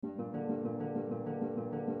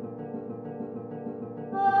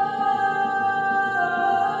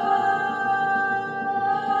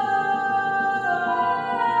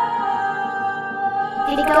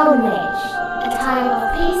The Golden Age, a time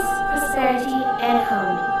of peace, prosperity, and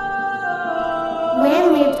harmony.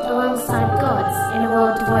 Man lived alongside gods in a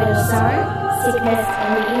world devoid of sorrow, sickness,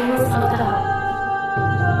 and the evils of the heart.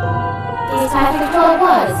 This perfect world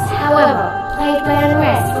was, however, plagued by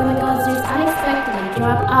unrest when the god Zeus unexpectedly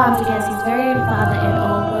drew up arms against his very own father and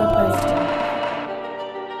all who opposed him.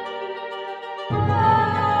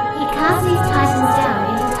 He cast these titans down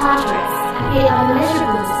into Tartarus, a pit of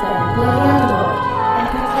immeasurable despair below the underworld, and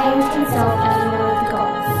proclaimed himself as ruler of the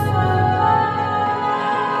gods.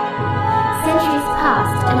 Centuries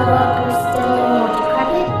passed, and the world grew steadily more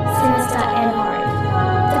decrepit, sinister, and horrid.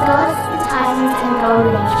 The gods, the titans, and the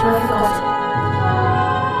Golden Age were forgotten.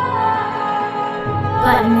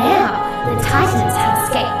 But now, the titans have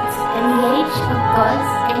escaped, and the age of gods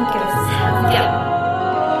and ghosts have begun.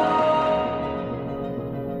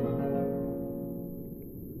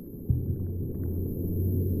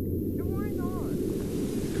 Why not?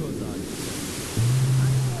 Because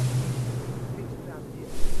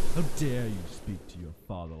How dare you speak to your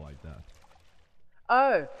father like that?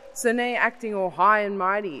 Oh, so now you're acting all high and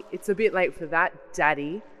mighty. It's a bit late for that,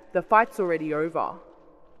 Daddy. The fight's already over.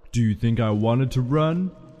 Do you think I wanted to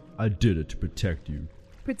run? I did it to protect you.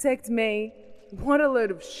 Protect me? What a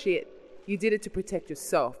load of shit. You did it to protect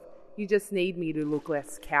yourself. You just need me to look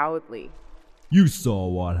less cowardly. You saw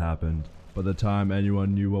what happened. By the time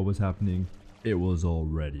anyone knew what was happening, it was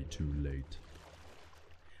already too late.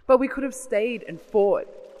 But we could have stayed and fought.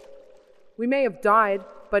 We may have died,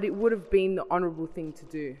 but it would have been the honorable thing to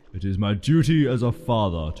do. It is my duty as a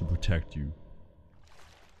father to protect you.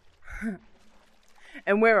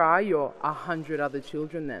 And where are your 100 other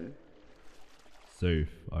children then? Safe,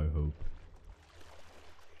 I hope.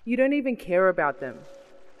 You don't even care about them.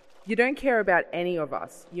 You don't care about any of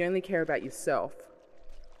us. You only care about yourself.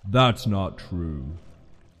 That's not true.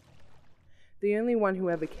 The only one who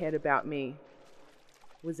ever cared about me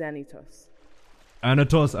was Anitos.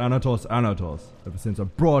 Anatos, Anatos, Anatos. Ever since I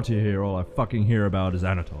brought you here, all I fucking hear about is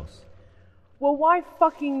Anatos. Well, why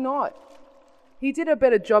fucking not? He did a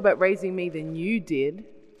better job at raising me than you did.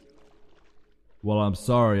 Well, I'm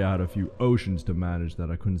sorry I had a few oceans to manage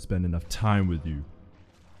that I couldn't spend enough time with you.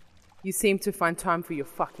 You seem to find time for your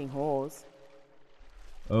fucking whores.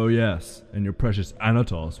 Oh yes, and your precious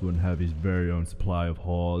Anatos wouldn't have his very own supply of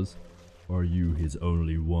whores. Or you his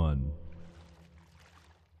only one.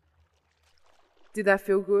 Did that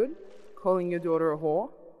feel good? Calling your daughter a whore?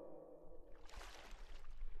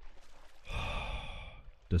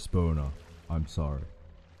 Despona, I'm sorry.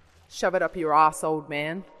 Shove it up your ass, old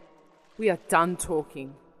man. We are done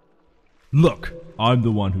talking. Look, I'm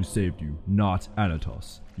the one who saved you, not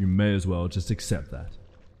Anatos. You may as well just accept that.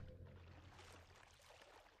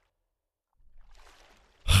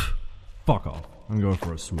 Fuck off. I'm going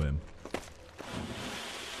for a swim.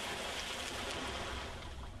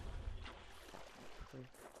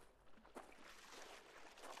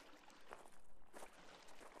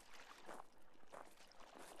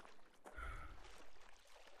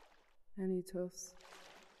 Anitos,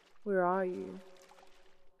 where are you?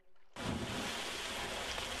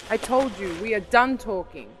 I told you, we are done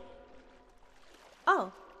talking.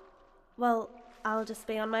 Oh, well, I'll just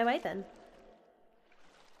be on my way then.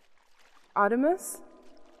 Artemis?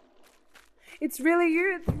 It's really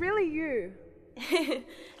you, it's really you.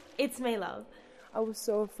 It's me, love. I was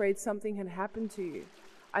so afraid something had happened to you.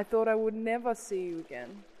 I thought I would never see you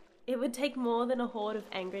again. It would take more than a horde of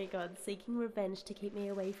angry gods seeking revenge to keep me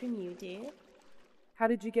away from you, dear. How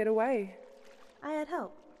did you get away? I had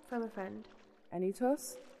help from a friend.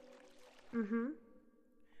 Anitos? Mm-hmm.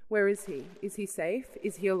 Where is he? Is he safe?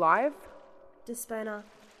 Is he alive? Despona,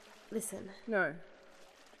 listen. No,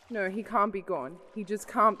 he can't be gone. He just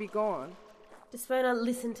can't be gone. Despona,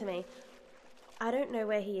 listen to me. I don't know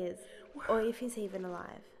where he is, or if he's even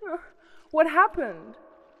alive. What happened?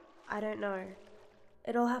 I don't know.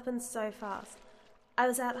 It all happened so fast. I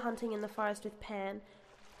was out hunting in the forest with Pan,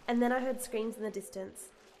 and then I heard screams in the distance.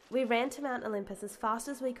 We ran to Mount Olympus as fast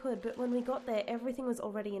as we could, but when we got there, everything was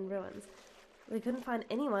already in ruins. We couldn't find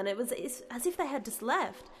anyone. It was as if they had just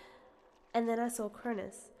left. And then I saw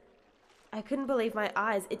Cronus. I couldn't believe my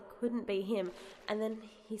eyes. It couldn't be him. And then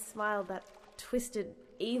he smiled, that twisted,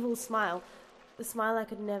 evil smile, the smile I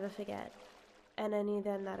could never forget. And I knew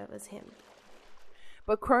then that it was him.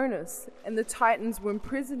 But Cronus and the Titans were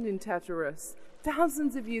imprisoned in Tartarus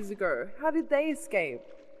thousands of years ago. How did they escape?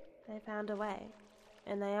 They found a way,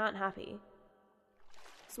 and they aren't happy.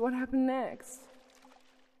 So what happened next?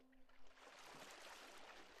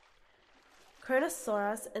 Cronus saw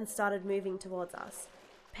us and started moving towards us.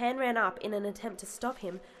 Pan ran up in an attempt to stop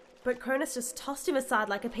him, but Cronus just tossed him aside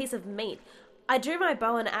like a piece of meat. I drew my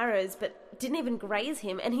bow and arrows, but didn't even graze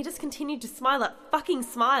him, and he just continued to smile that fucking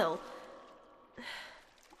smile.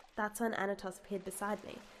 That's when Anatos appeared beside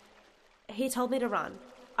me. He told me to run.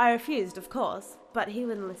 I refused, of course, but he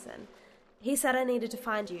wouldn't listen. He said I needed to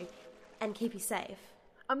find you and keep you safe.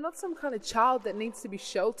 I'm not some kind of child that needs to be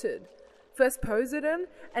sheltered. First Poseidon,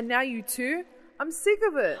 and now you too? I'm sick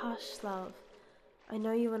of it. Hush, love. I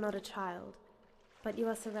know you are not a child, but you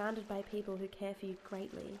are surrounded by people who care for you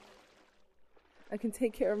greatly. I can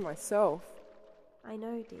take care of myself. I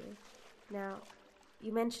know, dear. Now,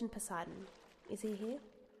 you mentioned Poseidon. Is he here?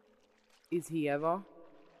 Is he ever?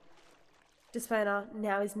 Despona,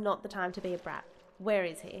 now is not the time to be a brat. Where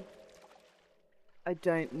is he? I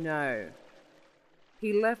don't know.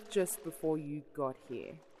 He left just before you got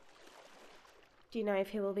here. Do you know if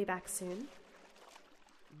he will be back soon?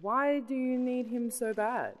 Why do you need him so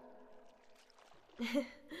bad?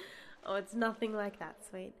 Oh, it's nothing like that,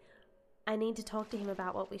 sweet. I need to talk to him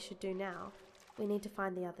about what we should do now. We need to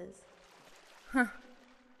find the others.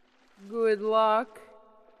 Good luck.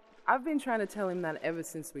 I've been trying to tell him that ever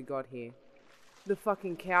since we got here. The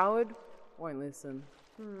fucking coward won't listen.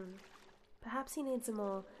 Perhaps he needs a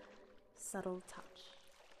more subtle touch.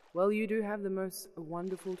 Well, you do have the most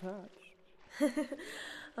wonderful touch.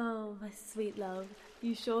 Oh, my sweet love.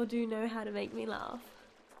 You sure do know how to make me laugh.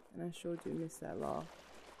 And I sure do miss that laugh.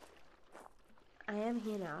 I am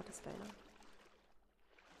here now, Despona.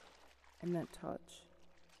 And that touch.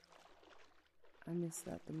 I miss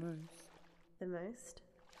that the most. The most?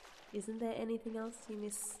 Isn't there anything else you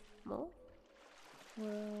miss more?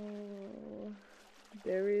 Well,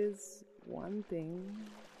 there is one thing.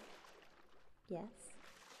 Yes.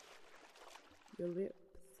 Your lips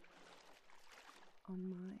on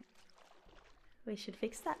mine. We should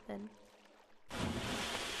fix that then.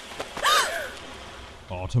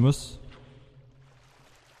 Artemis?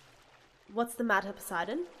 What's the matter,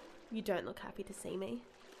 Poseidon? You don't look happy to see me.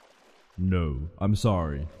 No, I'm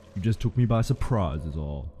sorry. You just took me by surprise is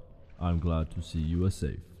all. I'm glad to see you are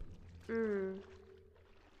safe.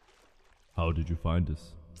 How did you find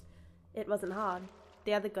us? It wasn't hard.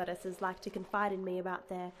 The other goddesses like to confide in me about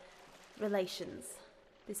their relations.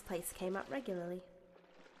 This place came up regularly.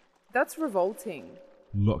 That's revolting.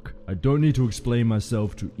 Look, I don't need to explain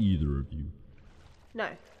myself to either of you. No.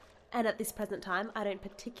 And at this present time, I don't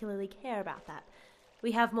particularly care about that.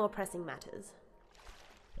 We have more pressing matters.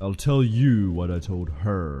 I'll tell you what I told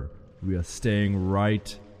her. We are staying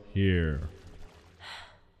right here.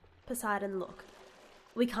 Poseidon, look.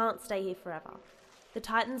 We can't stay here forever. The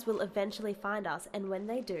Titans will eventually find us, and when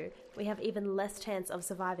they do, we have even less chance of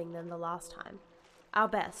surviving than the last time. Our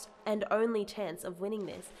best, and only chance of winning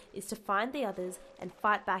this, is to find the others and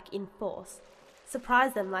fight back in force.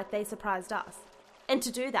 Surprise them like they surprised us. And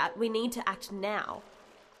to do that, we need to act now.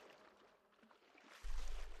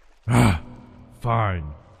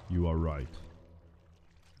 Fine. You are right.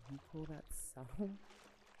 You call that subtle?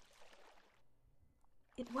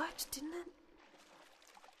 It worked, didn't it?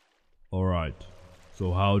 Alright.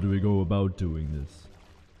 So how do we go about doing this?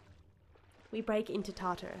 We break into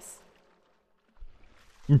Tartarus.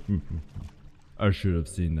 I should have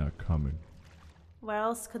seen that coming. Where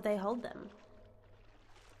else could they hold them?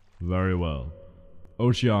 Very well.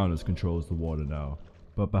 Oceanus controls the water now,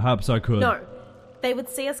 but perhaps I could... No, they would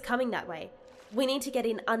see us coming that way. We need to get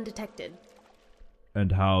in undetected.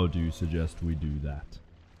 And how do you suggest we do that?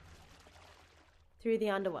 Through the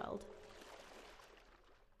underworld.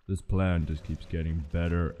 This plan just keeps getting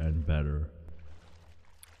better and better.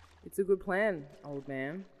 It's a good plan, old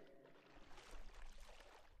man.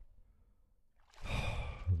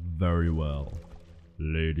 Very well.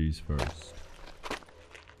 Ladies first.